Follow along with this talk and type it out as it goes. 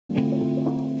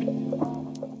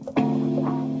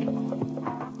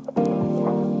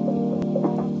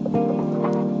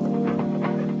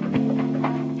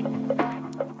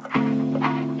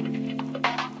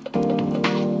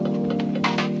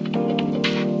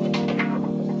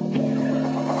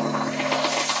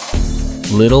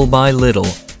Little by little,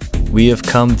 we have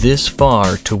come this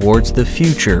far towards the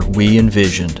future we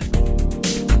envisioned.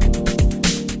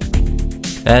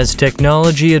 As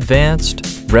technology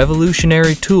advanced,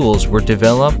 revolutionary tools were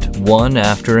developed one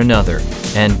after another,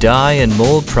 and die and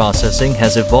mold processing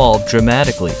has evolved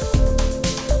dramatically.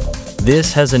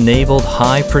 This has enabled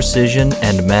high precision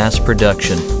and mass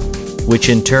production, which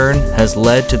in turn has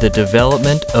led to the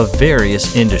development of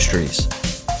various industries.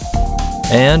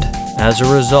 And, as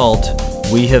a result,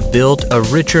 we have built a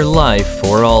richer life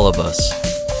for all of us.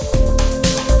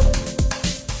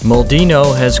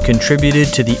 MOLDINO has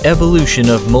contributed to the evolution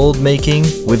of mold making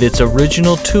with its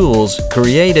original tools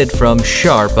created from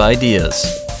sharp ideas.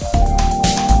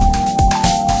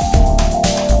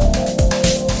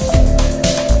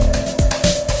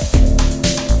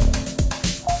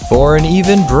 For an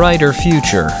even brighter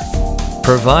future,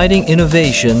 providing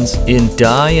innovations in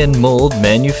die and mold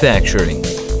manufacturing.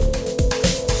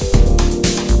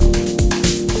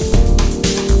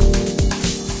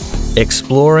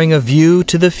 Exploring a view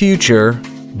to the future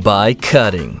by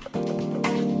cutting.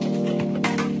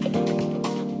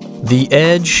 The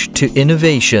edge to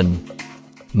innovation,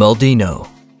 MOLDINO.